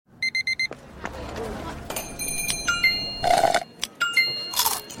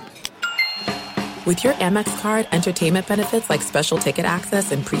With your Amex card, entertainment benefits like special ticket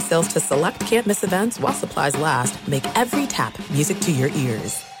access and pre-sales to select can't-miss events while supplies last make every tap music to your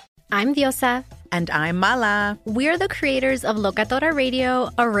ears. I'm Diosa. And I'm Mala. We're the creators of Locatora Radio,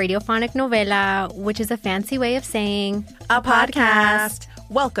 a radiophonic novela, which is a fancy way of saying a podcast.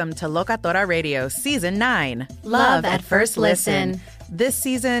 Welcome to Locatora Radio Season 9. Love at First Listen. This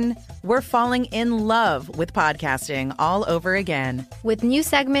season, we're falling in love with podcasting all over again. With new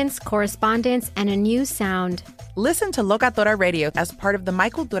segments, correspondence, and a new sound. Listen to Locatora Radio as part of the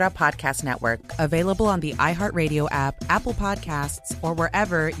Michael Dura Podcast Network, available on the iHeartRadio app, Apple Podcasts, or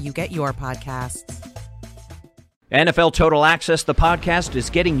wherever you get your podcasts. NFL Total Access, the podcast, is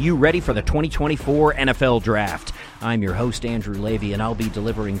getting you ready for the 2024 NFL Draft. I'm your host, Andrew Levy, and I'll be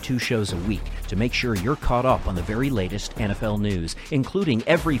delivering 2 shows a week to make sure you're caught up on the very latest NFL news, including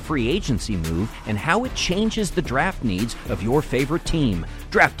every free agency move and how it changes the draft needs of your favorite team.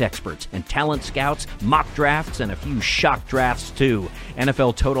 Draft experts and talent scouts, mock drafts, and a few shock drafts, too.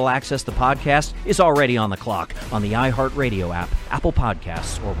 NFL Total Access, the podcast, is already on the clock on the iHeartRadio app, Apple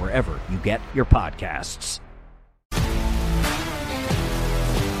Podcasts, or wherever you get your podcasts.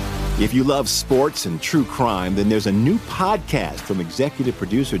 If you love sports and true crime, then there's a new podcast from executive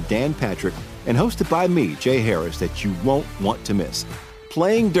producer Dan Patrick and hosted by me, Jay Harris, that you won't want to miss.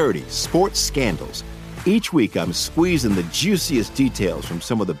 Playing Dirty: Sports Scandals. Each week, I'm squeezing the juiciest details from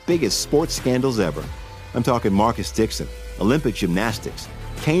some of the biggest sports scandals ever. I'm talking Marcus Dixon, Olympic gymnastics,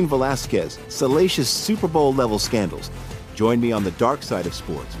 Cain Velasquez, salacious Super Bowl-level scandals. Join me on the dark side of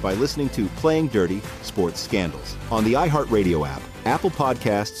sports by listening to Playing Dirty: Sports Scandals on the iHeartRadio app, Apple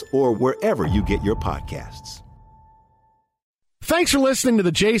Podcasts, or wherever you get your podcasts. Thanks for listening to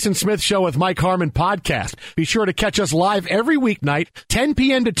the Jason Smith Show with Mike Harmon podcast. Be sure to catch us live every weeknight, 10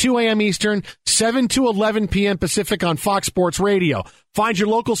 p.m. to 2 a.m. Eastern, 7 to 11 p.m. Pacific on Fox Sports Radio. Find your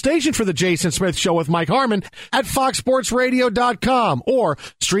local station for the Jason Smith Show with Mike Harmon at foxsportsradio.com or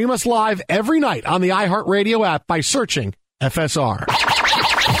stream us live every night on the iHeartRadio app by searching FSR. Now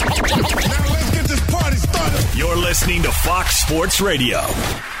let's get this party started. You're listening to Fox Sports Radio.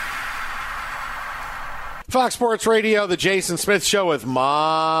 Fox Sports Radio, the Jason Smith Show with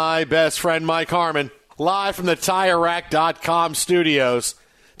my best friend Mike Harmon, live from the TireRack.com studios.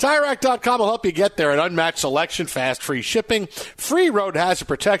 TireRack.com will help you get there. An unmatched selection, fast, free shipping, free road hazard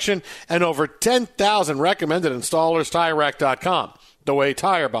protection, and over 10,000 recommended installers. TireRack.com, the way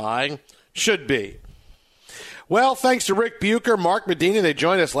tire buying should be. Well, thanks to Rick Bucher, Mark Medina. They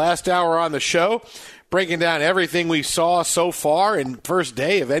joined us last hour on the show, breaking down everything we saw so far in first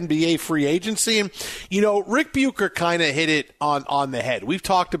day of NBA free agency. And, you know, Rick Bucher kind of hit it on the head. We've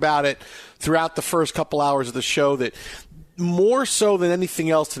talked about it throughout the first couple hours of the show that more so than anything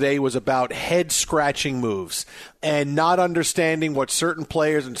else today was about head-scratching moves and not understanding what certain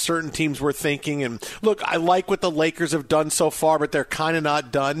players and certain teams were thinking. And look, I like what the Lakers have done so far, but they're kind of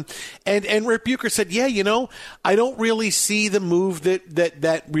not done. And Rick Bucher said, yeah, you know, I don't really see the move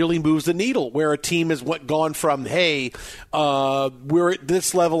that really moves the needle, where a team has gone from, hey, we're at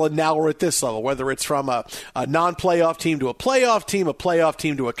this level and now we're at this level, whether it's from a non-playoff team to a playoff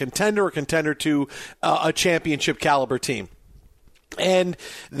team to a contender to a championship caliber team. And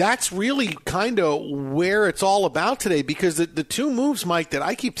that's really kind of where it's all about today, because the 2 moves, Mike, that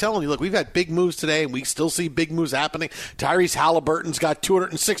I keep telling you, look, we've had big moves today, and we still see big moves happening. Tyrese Halliburton's got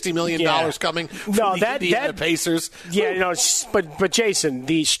 $260 million coming from the Indiana Pacers. Yeah, you know, but Jason,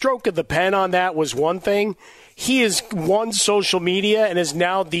 the stroke of the pen on that was one thing. He has won social media and is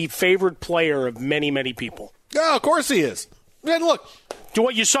now the favorite player of many, many people. Yeah, of course he is. And look,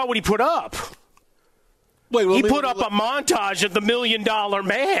 you saw what he put up. He put up a montage of the $1 Million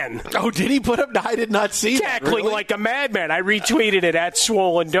Man. Oh, did he put up? No, I did not see that. Tackling like a madman. I retweeted it at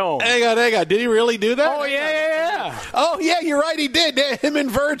Swollen Dome. Hang on. Did he really do that? Oh, yeah. Oh, yeah, you're right. He did. Him and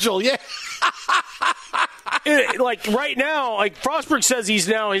Virgil, yeah. Like right now, like Frostberg says he's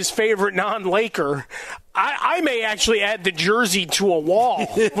now his favorite non-Laker. I may actually add the jersey to a wall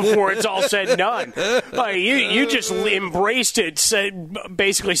before it's all said and done. Like you just embraced it,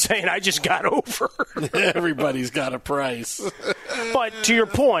 basically saying, I just got over. Everybody's got a price. But to your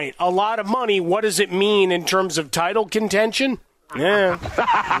point, a lot of money, what does it mean in terms of title contention? Yeah.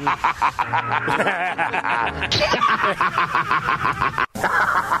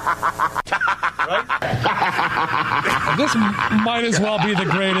 This might as well be the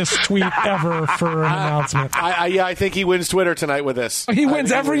greatest tweet ever for an announcement. I think he wins Twitter tonight with this. He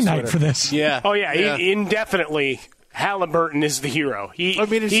wins every night for this. Yeah. Oh, yeah. Indefinitely. Halliburton is the hero.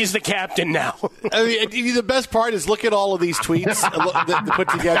 He's the captain now. I mean, the best part is look at all of these tweets that put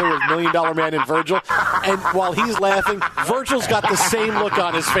together with $1 Million Man and Virgil, and while he's laughing, Virgil's got the same look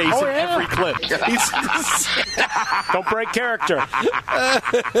on his face in every clip. Don't break character.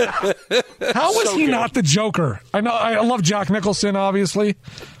 How was he not the Joker? I know I love Jack Nicholson, obviously,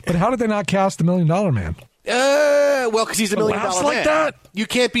 but how did they not cast the $1 Million Man? Well, because he's a $1 Million Man. Like that? You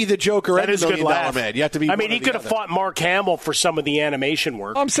can't be the Joker and the $1 Million Man. You have to be. I mean, he could have fought Mark Hamill for some of the animation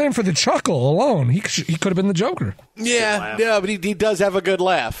work. I'm saying for the chuckle alone, he could have been the Joker. Yeah, but he does have a good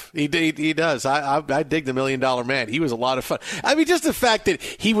laugh. He does. I dig the $1 Million Man. He was a lot of fun. I mean, just the fact that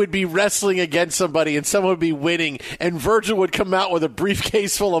he would be wrestling against somebody and someone would be winning, and Virgil would come out with a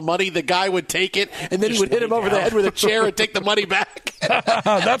briefcase full of money. The guy would take it, and then he would hit him over the head with a chair and take the money back.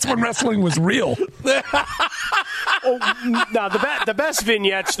 That's when wrestling was real. Now, the best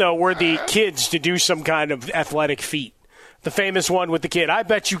vignettes, though, were the kids to do some kind of athletic feat. The famous one with the kid, I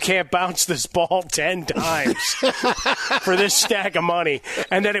bet you can't bounce this ball 10 times for this stack of money.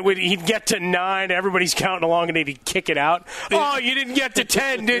 And then he'd get to 9, everybody's counting along, and he'd kick it out. Oh, you didn't get to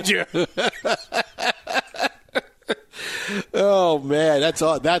 10, did you? Oh man, that's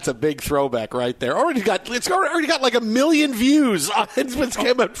a big throwback right there. It's already got like 1 million views. It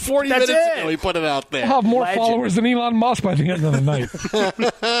came out 40 minutes ago. We put it out there. We'll have more followers than Elon Musk by the end of the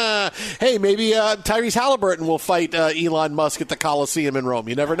night. Hey, maybe Tyrese Halliburton will fight Elon Musk at the Coliseum in Rome.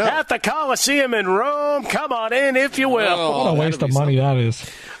 You never know. At the Coliseum in Rome, come on in if you will. What a waste of money that is.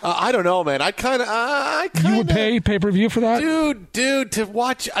 I don't know, man. You would pay pay-per-view for that, dude, to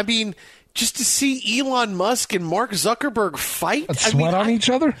watch. I mean, just to see Elon Musk and Mark Zuckerberg fight. Sweat on each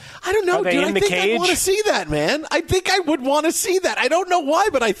other? I don't know, Are they dude. in I the think cage? I want to see that, man. I think I would want to see that. I don't know why,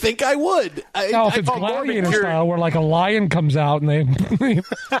 but I think I would. Now, if it's gladiator style, where like a lion comes out and they...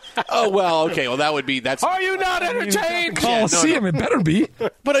 Oh, well, okay. Well, that's... Are you not entertained? Coliseum, it better be.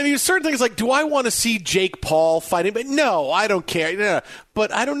 But I mean, certain things like, do I want to see Jake Paul fighting? But no, I don't care. No.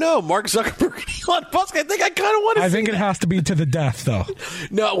 But I don't know. Mark Zuckerberg and Elon Musk, I think I kind of want to see I think it has to be to the death, though.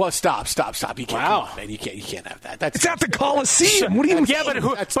 No, well, stop. You can't, come on, man. You can't have that. It's at the Coliseum. What do you mean? Yeah, but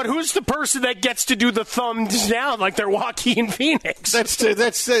who's the person that gets to do the thumbs down like they're Joaquin Phoenix?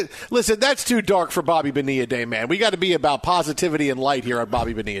 Listen, that's too dark for Bobby Bonilla Day, man. We got to be about positivity and light here on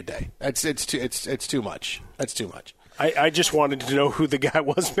Bobby Bonilla Day. It's too much. That's too much. I just wanted to know who the guy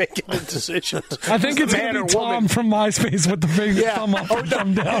was making the decisions. I think it's going to be Tom from MySpace with the finger thumb up or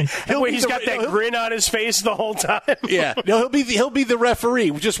thumb down. He's got that grin on his face the whole time. Yeah, no, he'll be the referee,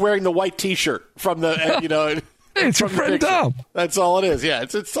 just wearing the white T-shirt from the It's your friend Tom. That's all it is. Yeah,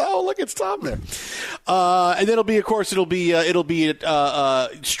 it's look, it's Tom there. And then it'll be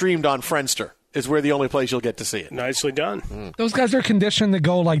streamed on Friendster. Is where the only place you'll get to see it. Nicely done. Those guys are conditioned to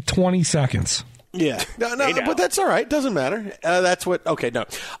go like 20 seconds. Yeah. No, but that's all right. Doesn't matter. That's what... Okay, no.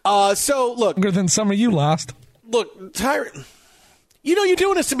 So, look... Longer than some of you last. Look, Tyron... you're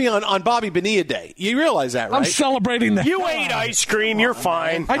doing this to me on Bobby Bonilla Day. You realize that, right? I'm celebrating that. You ate ice cream. You're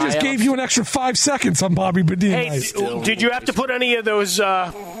fine. I just gave you an extra 5 seconds on Bobby Bonilla. Hey, did you have to put any of those...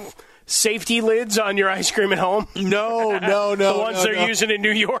 safety lids on your ice cream at home? No. The ones they're using in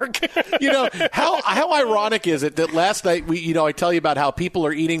New York. How ironic is it that last night I tell you about how people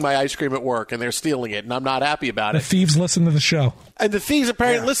are eating my ice cream at work and they're stealing it, and I'm not happy about it. The thieves listen to the show. And the thieves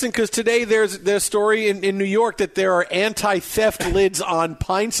apparently listen because today there's a story in New York that there are anti-theft lids on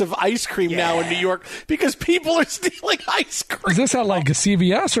pints of ice cream now in New York because people are stealing ice cream. Is this at like a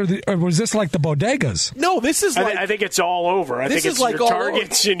CVS or was this like the bodegas? No, this is like... I think it's all over. I think it's like your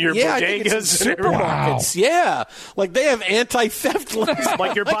Targets and your bodegas. It's in supermarkets. Wow. Yeah. Like they have anti-theft lids.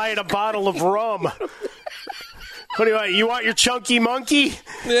 Like you're buying a bottle of rum. What do you want? You want your chunky monkey?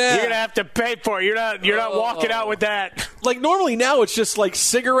 Yeah. You're gonna have to pay for it. You're not walking out with that. Like normally now it's just like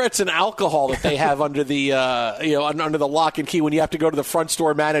cigarettes and alcohol that they have under the under the lock and key when you have to go to the front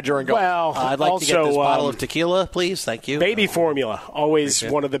store manager and go, well, I'd like to get this bottle of tequila, please. Thank you. Baby formula, always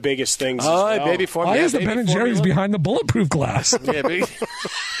one of the biggest things. Baby formula. Why is the Ben & Jerry's behind the bulletproof glass? Yeah, baby.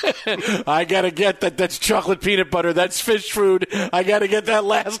 I gotta get that. That's chocolate peanut butter. That's fish food. I gotta get that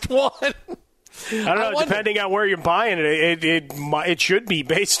last one. I don't know. Depending on where you're buying it, it should be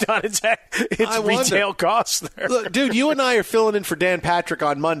based on its retail costs. There, look, dude. You and I are filling in for Dan Patrick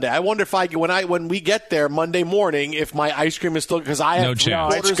on Monday. I wonder if when we get there Monday morning, if my ice cream is still because I have no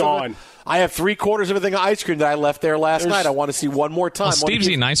chance. It's gone. I have 3/4 of a thing of ice cream that I left there last night. I want to see one more time. Well, Steve's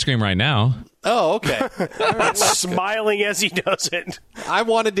eating ice cream right now. Oh, okay. Smiling as he does it. I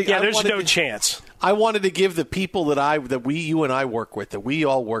wanted to. Yeah, there's no chance. I wanted to give the people you and I work with, that we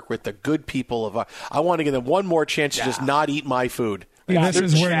all work with, the good people I want to give them one more chance to just not eat my food. Yeah,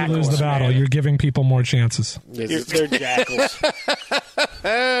 this is where you lose the battle. Man. You're giving people more chances. They're jackals.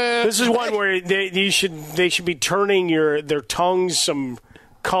 This is one where they should be turning their tongues some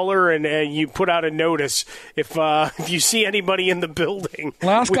color, and you put out a notice if you see anybody in the building.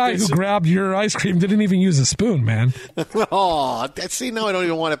 Last guy who grabbed your ice cream didn't even use a spoon, man. Oh, see, now I don't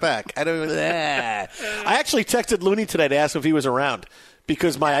even want it back. I actually texted Looney today to ask if he was around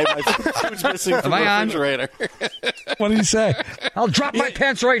because my food's missing from the refrigerator. What did he say? I'll drop my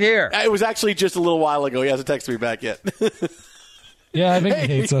pants right here. It was actually just a little while ago. He hasn't texted me back yet. Yeah, I think he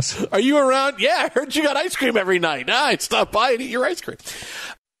hates us. Are you around? Yeah, I heard you got ice cream every night. I'd stop by and eat your ice cream.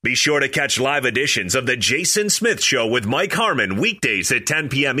 Be sure to catch live editions of The Jason Smith Show with Mike Harmon weekdays at 10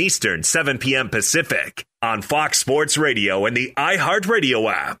 p.m. Eastern, 7 p.m. Pacific on Fox Sports Radio and the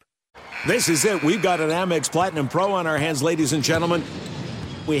iHeartRadio app. This is it. We've got an Amex Platinum Pro on our hands, ladies and gentlemen.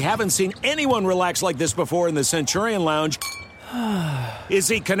 We haven't seen anyone relax like this before in the Centurion Lounge. Is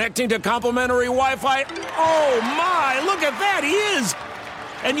he connecting to complimentary Wi-Fi? Oh, my! Look at that! He is!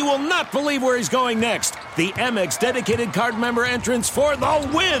 And you will not believe where he's going next. The Amex dedicated card member entrance for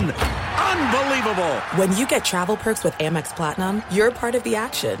the win. Unbelievable. When you get travel perks with Amex Platinum, you're part of the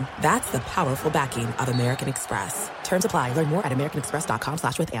action. That's the powerful backing of American Express. Terms apply. Learn more at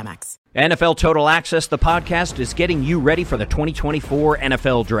americanexpress.com/withAmex. NFL Total Access, the podcast, is getting you ready for the 2024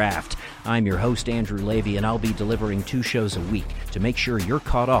 NFL Draft. I'm your host, Andrew Levy, and I'll be delivering 2 shows a week to make sure you're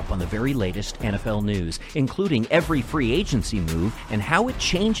caught up on the very latest NFL news, including every free agency move and how it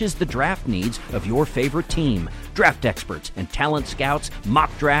changes the draft needs of your favorite team. Draft experts and talent scouts,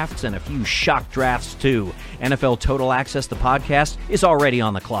 mock drafts, and a few shock drafts, too. NFL Total Access, the podcast, is already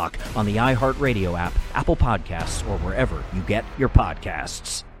on the clock on the iHeartRadio app, Apple Podcasts, or wherever you get your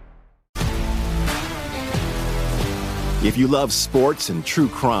podcasts. If you love sports and true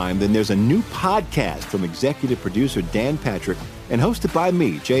crime, then there's a new podcast from executive producer Dan Patrick and hosted by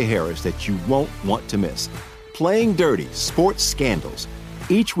me, Jay Harris, that you won't want to miss. Playing Dirty: Sports Scandals.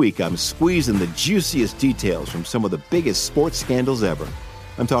 Each week, I'm squeezing the juiciest details from some of the biggest sports scandals ever.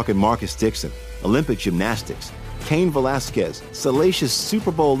 I'm talking Marcus Dixon, Olympic gymnastics, Cain Velasquez, salacious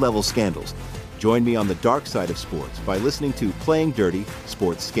Super Bowl-level scandals. Join me on the dark side of sports by listening to Playing Dirty: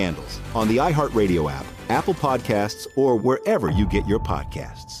 Sports Scandals on the iHeartRadio app, Apple Podcasts, or wherever you get your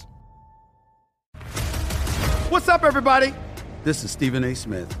podcasts. What's up, everybody? This is Stephen A.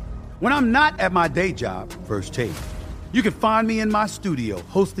 Smith. When I'm not at my day job, First Take, you can find me in my studio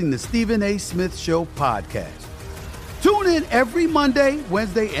hosting the Stephen A. Smith Show podcast. Tune in every Monday,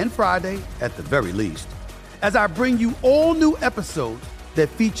 Wednesday, and Friday, at the very least, as I bring you all new episodes that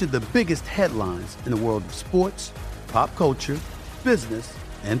feature the biggest headlines in the world of sports, pop culture, business,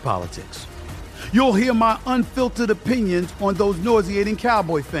 and politics. You'll hear my unfiltered opinions on those nauseating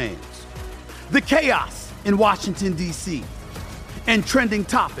Cowboy fans, the chaos in Washington, D.C., and trending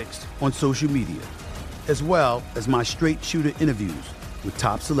topics on social media, as well as my straight shooter interviews with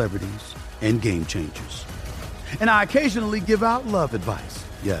top celebrities and game changers. And I occasionally give out love advice.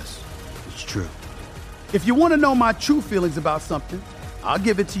 Yes, it's true. If you want to know my true feelings about something, I'll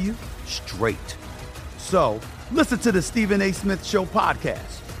give it to you straight. So listen to the Stephen A. Smith Show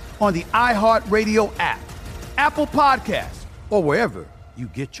podcast on the iHeartRadio app, Apple Podcasts, or wherever you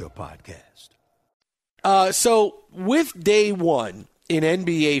get your podcast. So with day one in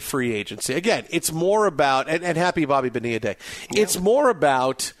NBA free agency, again, it's more about, and happy Bobby Bonilla Day, it's more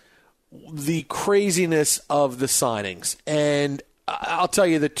about the craziness of the signings. And I'll tell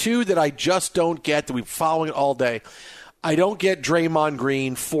you, the two that I just don't get, that we've been following it all day, I don't get Draymond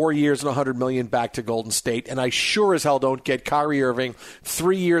Green, 4 years and $100 million back to Golden State, and I sure as hell don't get Kyrie Irving,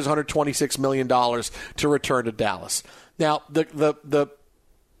 3 years, $126 million to return to Dallas. Now, the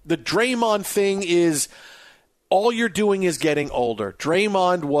Draymond thing is, all you're doing is getting older.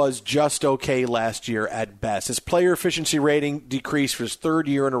 Draymond was just okay last year at best. His player efficiency rating decreased for his 3rd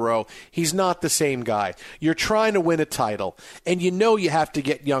year in a row. He's not the same guy. You're trying to win a title, and you know you have to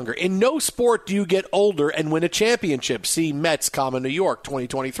get younger. In no sport do you get older and win a championship. See Mets, New York,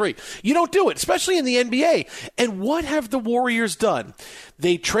 2023. You don't do it, especially in the NBA. And what have the Warriors done?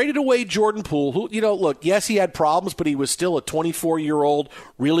 They traded away Jordan Poole, who, look, yes, he had problems, but he was still a 24-year-old,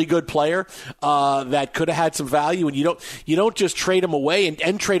 really good player that could have had some value. And you don't just trade him away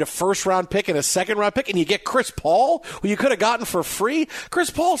and trade a first-round pick and a second-round pick, and you get Chris Paul, who you could have gotten for free.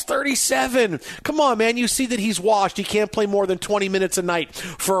 Chris Paul's 37. Come on, man. You see that he's washed. He can't play more than 20 minutes a night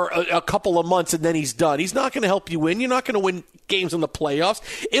for a couple of months, and then he's done. He's not going to help you win. You're not going to win games in the playoffs.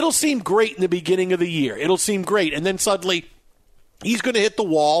 It'll seem great in the beginning of the year. It'll seem great. And then suddenly he's going to hit the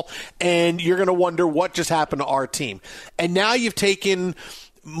wall, and you're going to wonder what just happened to our team. And now you've taken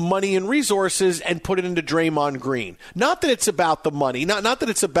money and resources and put it into Draymond Green. Not that it's about the money, not that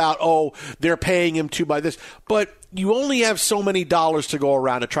it's about, they're paying him to buy this, but you only have so many dollars to go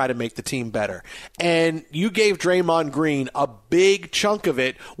around to try to make the team better. And you gave Draymond Green a big chunk of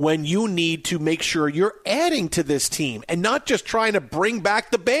it when you need to make sure you're adding to this team and not just trying to bring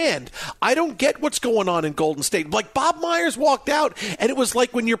back the band. I don't get what's going on in Golden State. Like, Bob Myers walked out, and it was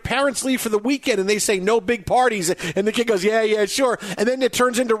like when your parents leave for the weekend and they say no big parties, and the kid goes, yeah, sure. And then it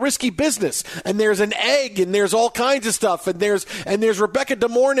turns into risky business. And there's an egg, and there's all kinds of stuff. And there's Rebecca De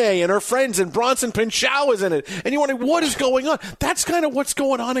Mornay and her friends, and Bronson Pinchot is in it. And you wondering, what is going on? That's kind of what's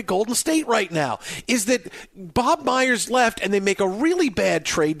going on at Golden State right now, is that Bob Myers left and they make a really bad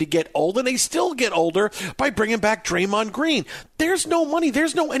trade to get old, and they still get older by bringing back Draymond Green. There's no money.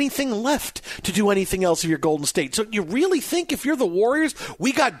 There's no anything left to do anything else if you're Golden State. So you really think if you're the Warriors,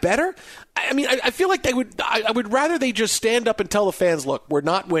 we got better? I mean, I feel like I would rather they just stand up and tell the fans, look, we're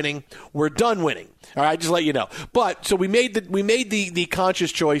not winning. We're done winning. All right, just let you know. But so we made the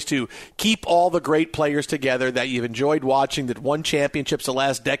conscious choice to keep all the great players together that you've enjoyed watching, that won championships the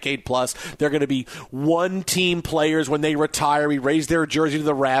last decade plus. They're going to be one-team players when they retire. We raise their jersey to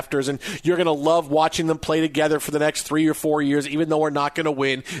the rafters, and you're going to love watching them play together for the next 3 or 4 years, even though we're not going to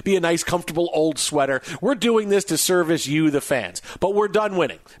win. Be a nice, comfortable old sweater. We're doing this to service you, the fans. But we're done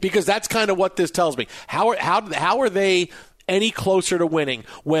winning, because that's kind of what this tells me. How are they any closer to winning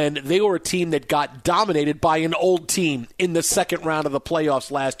when they were a team that got dominated by an old team in the second round of the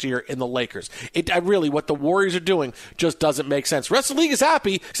playoffs last year in the Lakers? What the Warriors are doing just doesn't make sense. The rest of the league is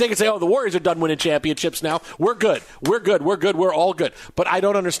happy because they can say, the Warriors are done winning championships now. We're good. We're all good. But I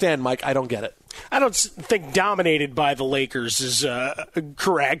don't understand, Mike. I don't get it. I don't think dominated by the Lakers is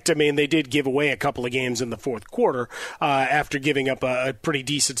correct. I mean, they did give away a couple of games in the fourth quarter after giving up a pretty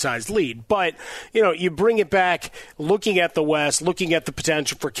decent-sized lead. But, you bring it back, looking at the West, looking at the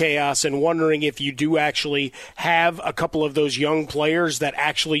potential for chaos, and wondering if you do actually have a couple of those young players that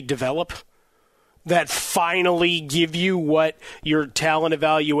actually develop, that finally give you what your talent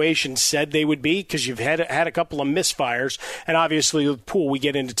evaluation said they would be, because you've had a couple of misfires. And obviously with Poole, we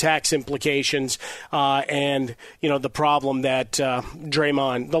get into tax implications and, the problem that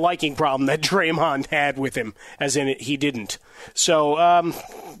the liking problem that Draymond had with him, as in he didn't. So, at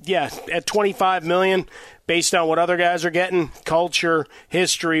 $25 million, based on what other guys are getting, culture,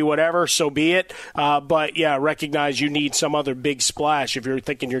 history, whatever, so be it. But, recognize you need some other big splash if you're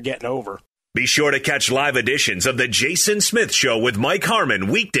thinking you're getting over. Be sure to catch live editions of The Jason Smith Show with Mike Harmon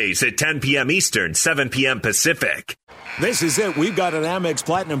weekdays at 10 p.m. Eastern, 7 p.m. Pacific. This is it. We've got an Amex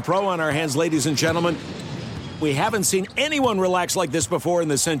Platinum Pro on our hands, ladies and gentlemen. We haven't seen anyone relax like this before in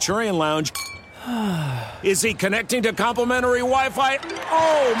the Centurion Lounge. Is he connecting to complimentary Wi-Fi?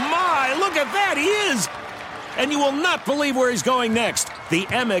 Oh, my! Look at that! He is! And you will not believe where he's going next. The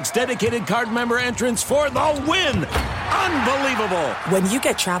Amex dedicated card member entrance for the win. Unbelievable. When you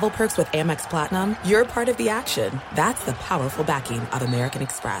get travel perks with Amex Platinum, you're part of the action. That's the powerful backing of American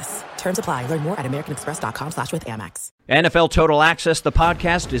Express. Terms apply. Learn more at americanexpress.com/withAmex. NFL Total Access, the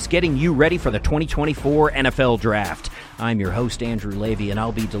podcast, is getting you ready for the 2024 NFL Draft. I'm your host, Andrew Levy, and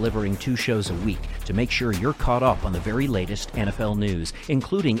I'll be delivering 2 shows a week to make sure you're caught up on the very latest NFL news,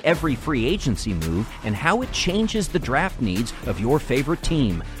 including every free agency move and how it changes the draft needs of your favorite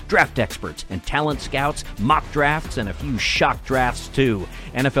team. Draft experts and talent scouts, mock drafts, and a few shock drafts, too.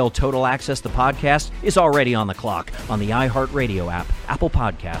 NFL Total Access, the podcast, is already on the clock on the iHeartRadio app, Apple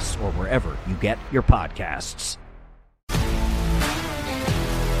Podcasts, or wherever you get your podcasts.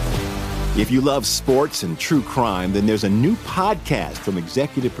 If you love sports and true crime, then there's a new podcast from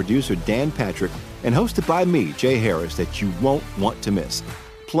executive producer Dan Patrick and hosted by me, Jay Harris, that you won't want to miss.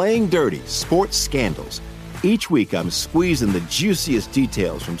 Playing Dirty: Sports Scandals. Each week, I'm squeezing the juiciest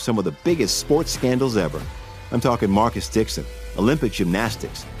details from some of the biggest sports scandals ever. I'm talking Marcus Dixon, Olympic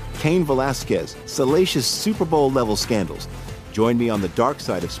gymnastics, Cain Velasquez, salacious Super Bowl-level scandals. Join me on the dark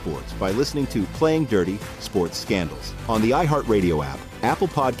side of sports by listening to Playing Dirty: Sports Scandals on the iHeartRadio app, Apple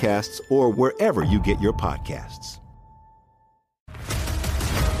Podcasts, or wherever you get your podcasts.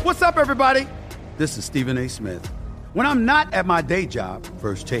 What's up, everybody? This is Stephen A. Smith. When I'm not at my day job,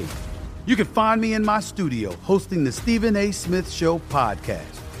 First Take, you can find me in my studio hosting the Stephen A. Smith Show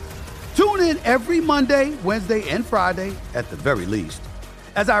podcast. Tune in every Monday, Wednesday, and Friday, at the very least,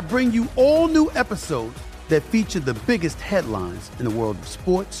 as I bring you all new episodes that feature the biggest headlines in the world of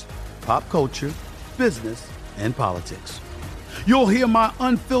sports, pop culture, business, and politics. You'll hear my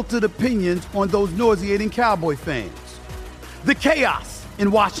unfiltered opinions on those nauseating Cowboy fans, the chaos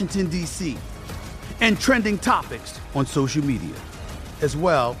in Washington, D.C., and trending topics on social media, as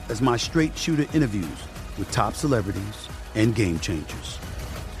well as my straight shooter interviews with top celebrities and game changers.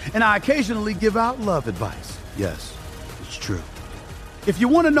 And I occasionally give out love advice. Yes, it's true. If you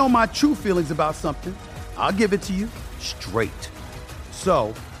want to know my true feelings about something, I'll give it to you straight.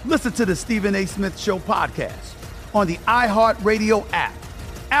 So, listen to the Stephen A. Smith Show podcast on the iHeartRadio app,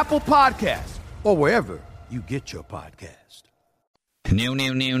 Apple Podcasts, or wherever you get your podcast. New.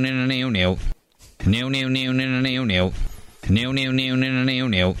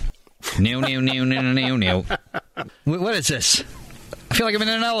 What is this? I feel like I'm in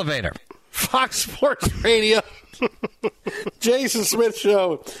an elevator. Fox Sports Radio. Jason Smith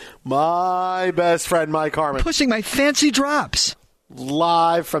Show. My best friend, Mike Harmon. Pushing my fancy drops.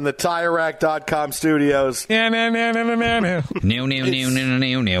 Live from the TireRack.com studios. New.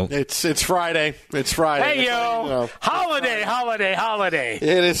 It's Friday. It's Friday. Hey, yo. Holiday.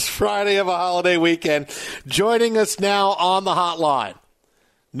 It is Friday of a holiday weekend. Joining us now on the hotline.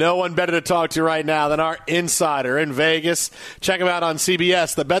 No one better to talk to right now than our insider in Vegas. Check him out on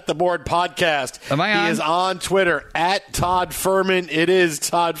CBS, the Bet the Board podcast. Am I on? He is on Twitter, at Todd Furman. It is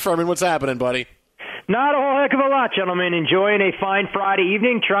Todd Furman. What's happening, buddy? Not a whole heck of a lot, gentlemen. Enjoying a fine Friday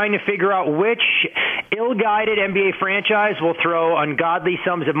evening, trying to figure out which ill-guided NBA franchise will throw ungodly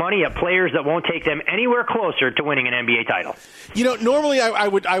sums of money at players that won't take them anywhere closer to winning an NBA title. You know, normally I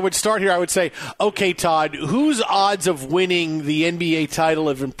would start here. I would say, okay, Todd, whose odds of winning the NBA title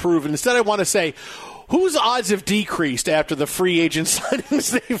have improved? And instead I want to say, whose odds have decreased after the free agent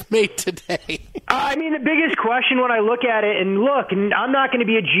signings they've made today? I mean, the biggest question when I look at it, and look, I'm not going to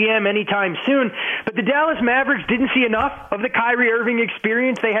be a GM anytime soon, but the Dallas Mavericks didn't see enough of the Kyrie Irving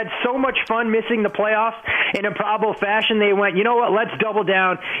experience. They had so much fun missing the playoffs in improbable fashion. They went, you know what, let's double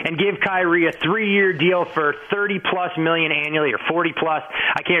down and give Kyrie a 3-year deal for $30+ million annually, or 40+.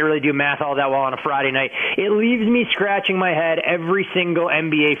 I can't really do math all that well on a Friday night. It leaves me scratching my head every single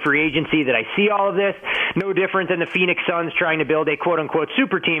NBA free agency that I see all of this. No different than the Phoenix Suns trying to build a quote-unquote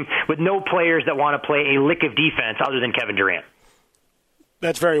super team with no players that want to play a lick of defense other than Kevin Durant.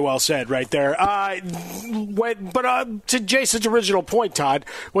 That's very well said right there. To Jason's original point, Todd,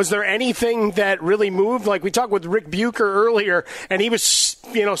 was there anything that really moved? Like we talked with Rick Bucher earlier, and he was,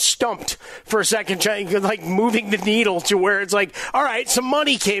 stumped for a second, like moving the needle to where it's like, all right, some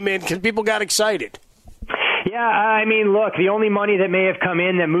money came in because people got excited. Yeah, I mean, look, the only money that may have come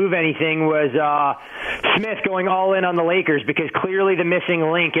in that moved anything was Smith going all in on the Lakers, because clearly the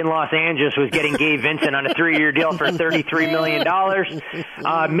missing link in Los Angeles was getting Gabe Vincent on a 3-year deal for $33 million.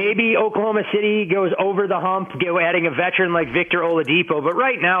 Maybe Oklahoma City goes over the hump, adding a veteran like Victor Oladipo. But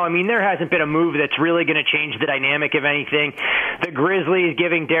right now, I mean, there hasn't been a move that's really going to change the dynamic of anything. The Grizzlies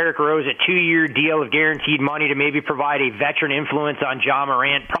giving Derrick Rose a 2-year deal of guaranteed money to maybe provide a veteran influence on Ja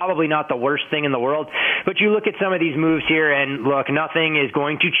Morant. Probably not the worst thing in the world. But you look at some of these moves here, and look, nothing is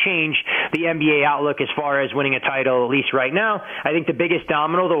going to change the NBA outlook as far as winning a title, at least right now. I think the biggest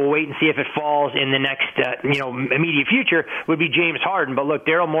domino that we'll wait and see if it falls in the next immediate future would be James Harden. But look,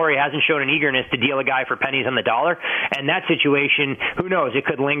 Daryl Morey hasn't shown an eagerness to deal a guy for pennies on the dollar, and that situation, who knows, it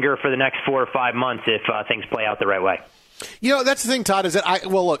could linger for the next 4 or 5 months if things play out the right way. You know, that's the thing, Todd, is that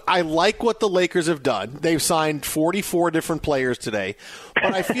I like what the Lakers have done. They've signed 44 different players today,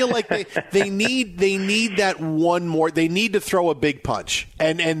 but I feel like they need that one more. They need to throw a big punch,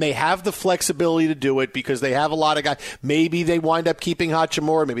 and they have the flexibility to do it because they have a lot of guys. Maybe they wind up keeping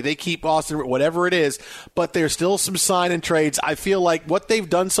Hachimura, maybe they keep Austin, whatever it is, but there's still some sign and trades. I feel like what they've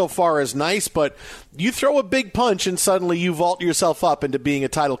done so far is nice, but you throw a big punch and suddenly you vault yourself up into being a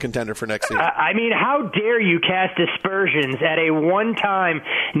title contender for next season. I mean, how dare you cast aspersions at a one-time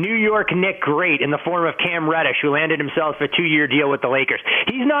New York Knick great in the form of Cam Reddish, who landed himself a 2-year deal with the Lakers.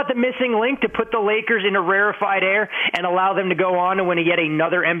 He's not the missing link to put the Lakers into rarefied air and allow them to go on and win yet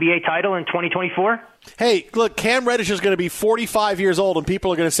another NBA title in 2024. Hey, look, Cam Reddish is going to be 45 years old, and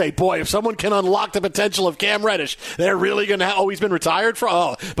people are going to say, boy, if someone can unlock the potential of Cam Reddish, they're really going to he's been retired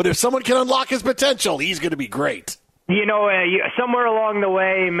but if someone can unlock his potential, he's going to be great. You know, somewhere along the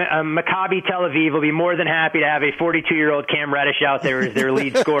way, Maccabi Tel Aviv will be more than happy to have a 42-year-old Cam Reddish out there as their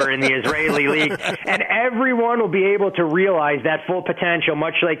lead scorer in the Israeli league. And everyone will be able to realize that full potential,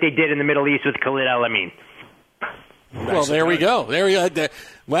 much like they did in the Middle East with Khalid El-Amin. Well, there we go.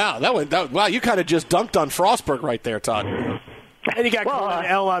 Wow, wow, you kind of just dunked on Frostberg right there, Todd. And you got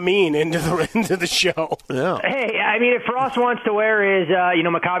El-Amin into the show. Yeah. Hey, I mean, if Frost wants to wear his,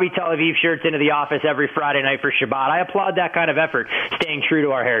 Maccabi Tel Aviv shirts into the office every Friday night for Shabbat, I applaud that kind of effort, staying true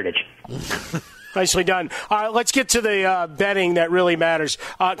to our heritage. Nicely done. Let's get to the betting that really matters.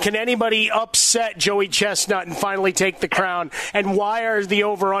 Can anybody upset Joey Chestnut and finally take the crown? And why are the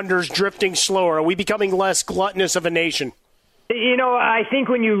over-unders drifting slower? Are we becoming less gluttonous of a nation? I think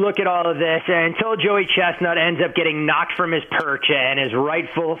when you look at all of this, until Joey Chestnut ends up getting knocked from his perch and his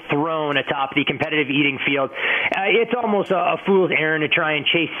rightful throne atop the competitive eating field, it's almost a fool's errand to try and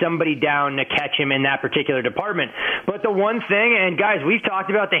chase somebody down to catch him in that particular department. But the one thing, and guys, we've talked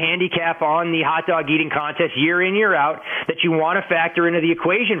about the handicap on the hot dog eating contest year in, year out, that you want to factor into the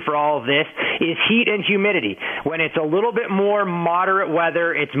equation for all of this is heat and humidity. When it's a little bit more moderate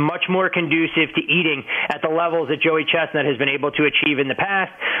weather, it's much more conducive to eating at the levels that Joey Chestnut has been able to achieve in the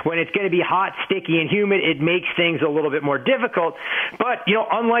past. When it's going to be hot, sticky, and humid, it makes things a little bit more difficult. But,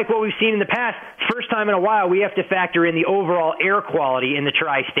 unlike what we've seen in the past, first time in a while, we have to factor in the overall air quality in the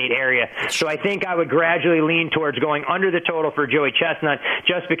tri-state area. So I think I would gradually lean towards going under the total for Joey Chestnut,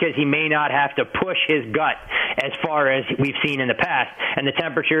 just because he may not have to push his gut as far as we've seen in the past. And the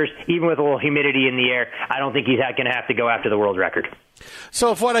temperatures, even with a little humidity in the air, I don't think he's going to have to go after the world record.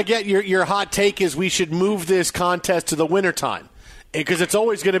 So if what I get, your hot take is we should move this contest to the wintertime, because it's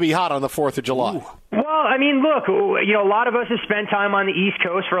always going to be hot on the 4th of July. Ooh. Well, look, a lot of us have spent time on the East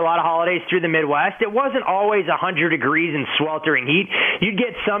Coast for a lot of holidays through the Midwest. It wasn't always 100 degrees and sweltering heat. You'd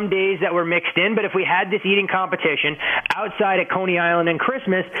get some days that were mixed in, but if we had this eating competition outside at Coney Island and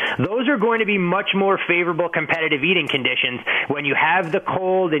Christmas, those are going to be much more favorable competitive eating conditions when you have the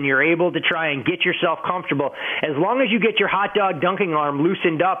cold and you're able to try and get yourself comfortable. As long as you get your hot dog dunking arm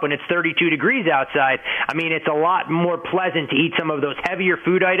loosened up when it's 32 degrees outside, it's a lot more pleasant to eat some of those heavier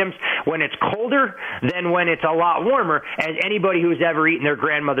food items when it's colder than when it's a lot warmer, as anybody who's ever eaten their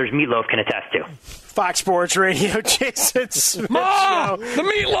grandmother's meatloaf can attest to. Fox Sports Radio, Jason Smith. Ma! The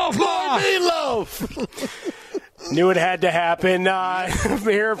meatloaf, Ma! Meatloaf! Knew it had to happen.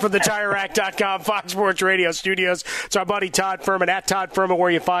 Here from the TireRack.com Fox Sports Radio studios. It's our buddy Todd Furman, at Todd Furman,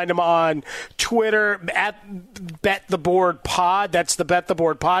 where you find him on Twitter, at Bet the Board Pod. That's the Bet the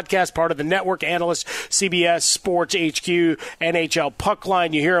Board podcast, part of the network. Analyst, CBS Sports HQ, NHL Puck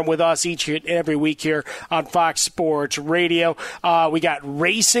Line. You hear him with us each and every week here on Fox Sports Radio. We got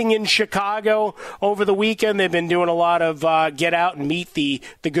racing in Chicago over the weekend. They've been doing a lot of get out and meet the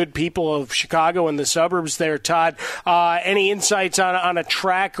good people of Chicago and the suburbs there, Todd. Any insights on a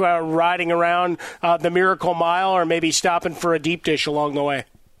track riding around the Miracle Mile, or maybe stopping for a deep dish along the way?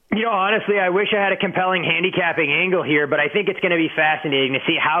 Honestly, I wish I had a compelling handicapping angle here, but I think it's going to be fascinating to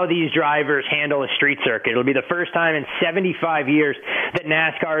see how these drivers handle a street circuit. It'll be the first time in 75 years that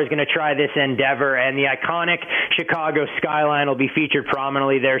NASCAR is going to try this endeavor, and the iconic Chicago skyline will be featured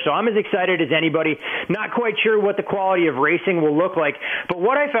prominently there. So I'm as excited as anybody. Not quite sure what the quality of racing will look like, but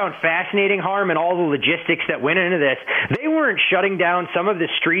what I found fascinating, Harm, and all the logistics that went into this, they weren't shutting down some of the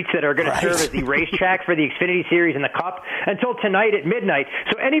streets that are going to serve as the racetrack for the Xfinity Series and the Cup until tonight at midnight.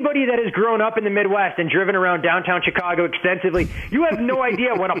 So anybody that has grown up in the Midwest and driven around downtown Chicago extensively, you have no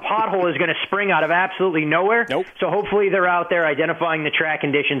idea when a pothole is going to spring out of absolutely nowhere. Nope. So hopefully they're out there identifying the track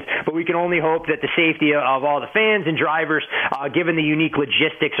conditions, but we can only hope that the safety of all the fans and drivers, given the unique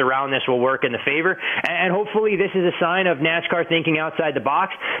logistics around this, will work in the favor. And hopefully this is a sign of NASCAR thinking outside the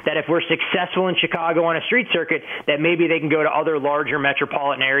box, that if we're successful in Chicago on a street circuit, that maybe they can go to other larger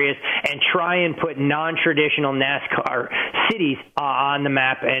metropolitan areas and try and put non-traditional NASCAR cities on the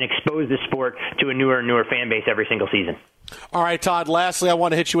map and expose the sport to a newer and newer fan base every single season. All right, Todd, lastly, I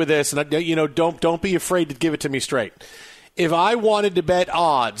want to hit you with this, and don't be afraid to give it to me straight. If I wanted to bet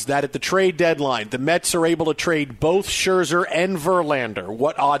odds that at the trade deadline the Mets are able to trade both Scherzer and Verlander,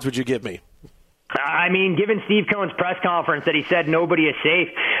 what odds would you give me? Given Steve Cohen's press conference that he said nobody is safe,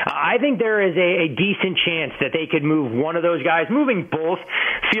 I think there is a decent chance that they could move one of those guys. Moving both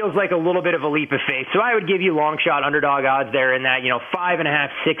feels like a little bit of a leap of faith. So I would give you long shot underdog odds there in that 5.5,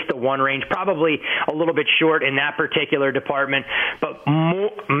 6 to 1 range. Probably a little bit short in that particular department, but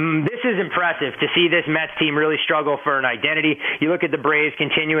this is impressive to see this Mets team really struggle for an identity. You look at the Braves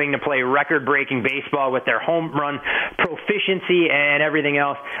continuing to play record-breaking baseball with their home run proficiency and everything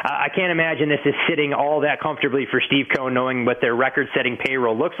else. I can't imagine this is sitting all that comfortably for Steve Cohen, knowing what their record-setting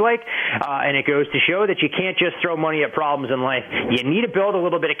payroll looks like. And it goes to show that you can't just throw money at problems in life. You need to build a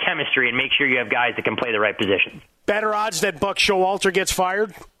little bit of chemistry and make sure you have guys that can play the right position. Better odds that Buck Showalter gets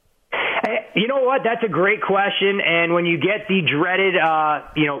fired? You know what? That's a great question. And when you get the dreaded,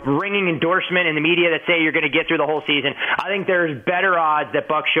 ringing endorsement in the media that say you're going to get through the whole season, I think there's better odds that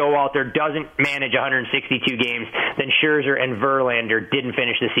Buck Showalter doesn't manage 162 games than Scherzer and Verlander didn't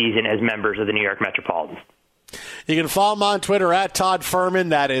finish the season as members of the New York Metropolitans. You can follow him on Twitter at Todd Furman.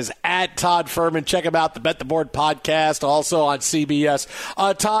 That is at Todd Furman. Check him out, the Bet the Board podcast, also on CBS.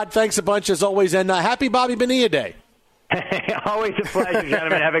 Todd, thanks a bunch as always, and happy Bobby Bonilla Day. Always a pleasure,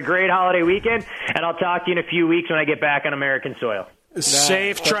 gentlemen. Have a great holiday weekend, and I'll talk to you in a few weeks when I get back on American soil.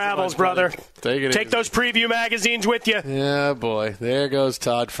 Safe travels, brother. Take those preview magazines with you. Yeah, boy. There goes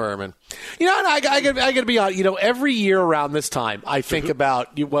Todd Furman. You know, and I got to be honest, you know, every year around this time, I think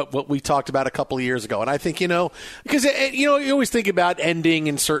about what we talked about a couple of years ago. And I think, you know, because, you know, you always think about ending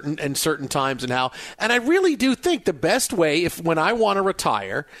in certain times and how. And I really do think the best way, when I want to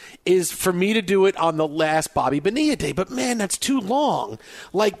retire, is for me to do it on the last Bobby Bonilla day. But, man, that's too long.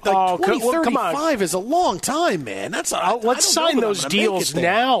 Like 2035 is a long time, man. That's let's sign those deals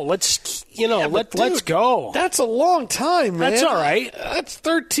now. Let's let's go. That's a long time, man. That's all right. That's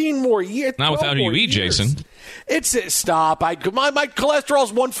 13 more years. Not without UE, Jason. Stop. My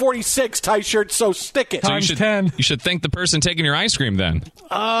cholesterol's 146. Tie shirt, so stick it. So you should 10. You should thank the person taking your ice cream then.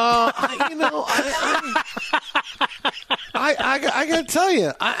 I got to tell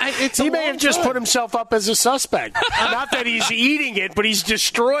you, he may have just put himself up as a suspect. Not that he's eating it, but he's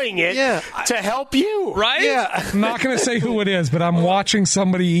destroying it to help you. Right? Yeah. I'm not going to say who it is, but I'm watching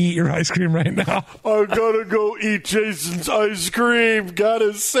somebody eat your ice cream right now. I got to go eat Jason's ice cream.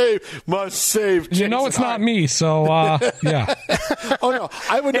 Must save Jason. You know it's not me, so, yeah. Oh, no.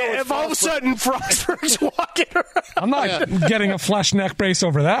 I would know if all of a sudden Frostberg's walking around. I'm not getting a flesh neck brace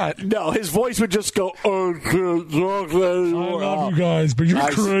over that. No, his voice would just go, I love you guys, but you're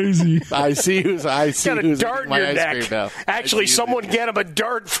crazy. I see who's got a dart in your neck. Actually, someone get him a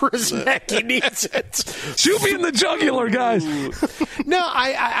dart for his neck. He needs it. Shoot me in the jugular, guys. No,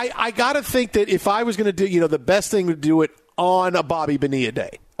 I got to think that if I was going to do, you know, the best thing to do it on a Bobby Bonilla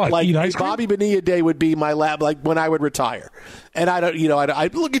day. Like Bobby Bonilla day would be my lab, like when I would retire, and I don't, you know, I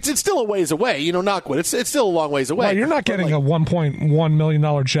look. It's still a ways away, you know. Knockwood, it's still a long ways away. Well, you're not getting a $1.1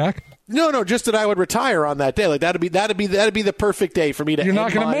 million check. No, just that I would retire on that day. Like that'd be the perfect day for me to. You're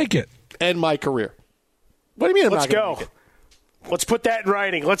not going to make it. End my career. What do you mean? Let's go. Let's put that in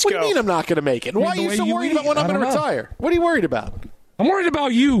writing. Let's go. What do you mean I'm not going to make it? Why are you so worried about when I'm going to retire? What are you worried about? I'm worried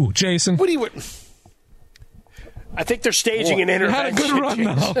about you, Jason. What are you? I think they're staging an intervention. You had a good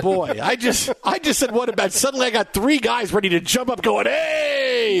run, though. Boy, I just said, what about? Suddenly I got three guys ready to jump up going,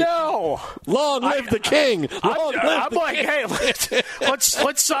 hey! No! Long live the king! Hey,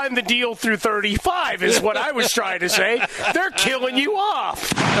 let's sign the deal through 35 is what I was trying to say. They're killing you off.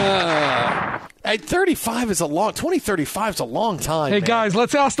 35 is 2035 is a long time. Hey, guys,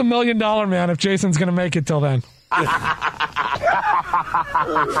 let's ask the $1 million man if Jason's going to make it till then. Wow.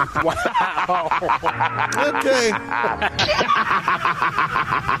 Okay.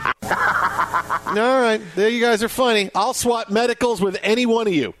 All right. There you guys are funny. I'll swap medicals with any one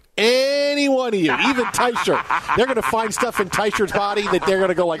of you. Any one of you, even Teicher. They're going to find stuff in Teicher's body that they're going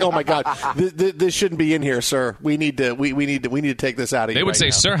to go like, "Oh my God, this shouldn't be in here, sir. We need to take this out of you." They would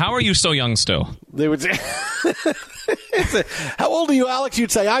say, "Sir, how are you so young still?" They would say, "How old are you, Alex?"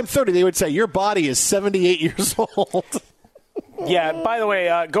 You'd say, "I'm 30." They would say, "Your body is 78 years old." Yeah, by the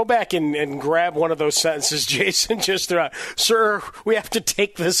way, go back and grab one of those sentences, Jason, just throughout. Sir, we have to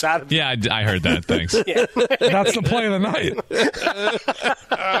take this out of you. Yeah, I heard that. Thanks. Yeah. That's the play of the night.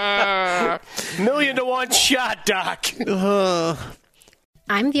 $1 million to 1 shot, Doc.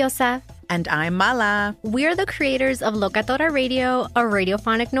 I'm Diosa. And I'm Mala. We're the creators of Locatora Radio, a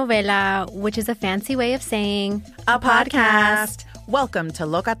radiophonic novela, which is a fancy way of saying a podcast. Welcome to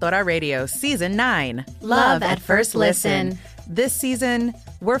Locatora Radio Season 9. Love at First Listen. This season,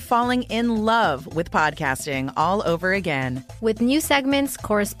 we're falling in love with podcasting all over again. With new segments,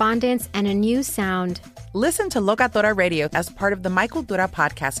 correspondence, and a new sound. Listen to Locatora Radio as part of the Michael Dura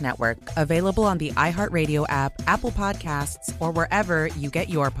Podcast Network. Available on the iHeartRadio app, Apple Podcasts, or wherever you get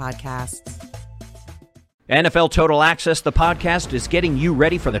your podcasts. NFL Total Access, the podcast, is getting you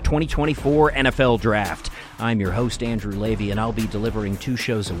ready for the 2024 NFL Draft. I'm your host, Andrew Levy, and I'll be delivering 2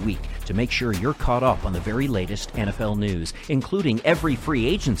 shows a week to make sure you're caught up on the very latest NFL news, including every free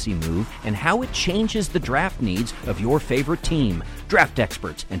agency move and how it changes the draft needs of your favorite team. Draft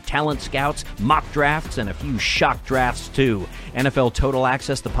experts and talent scouts, mock drafts, and a few shock drafts, too. NFL Total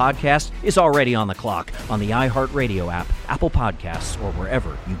Access, the podcast, is already on the clock on the iHeartRadio app, Apple Podcasts, or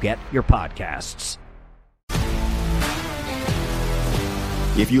wherever you get your podcasts.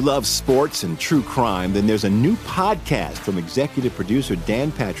 If you love sports and true crime, then there's a new podcast from executive producer Dan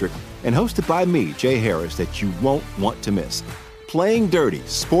Patrick and hosted by me, Jay Harris, that you won't want to miss. Playing Dirty: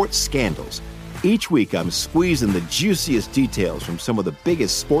 Sports Scandals. Each week, I'm squeezing the juiciest details from some of the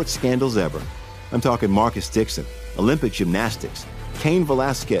biggest sports scandals ever. I'm talking Marcus Dixon, Olympic gymnastics, Cain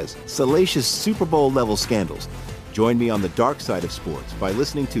Velasquez, salacious Super Bowl-level scandals. Join me on the dark side of sports by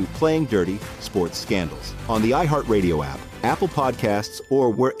listening to Playing Dirty: Sports Scandals on the iHeartRadio app, Apple Podcasts, or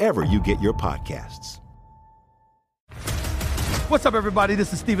wherever you get your podcasts. What's up, everybody?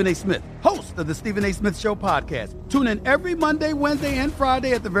 This is Stephen A. Smith, host host of the Stephen A. Smith Show podcast. Tune in every Monday, Wednesday, and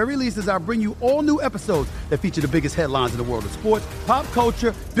Friday at the very least as I bring you all new episodes that feature the biggest headlines in the world of sports, pop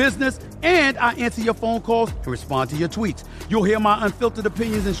culture, business, and I answer your phone calls and respond to your tweets. You'll hear my unfiltered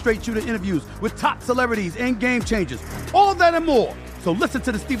opinions and straight-shooter interviews with top celebrities and game changers. All of that and more. So listen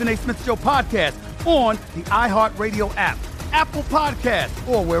to the Stephen A. Smith Show podcast on the iHeartRadio app, Apple Podcasts,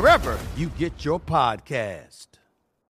 or wherever you get your podcasts.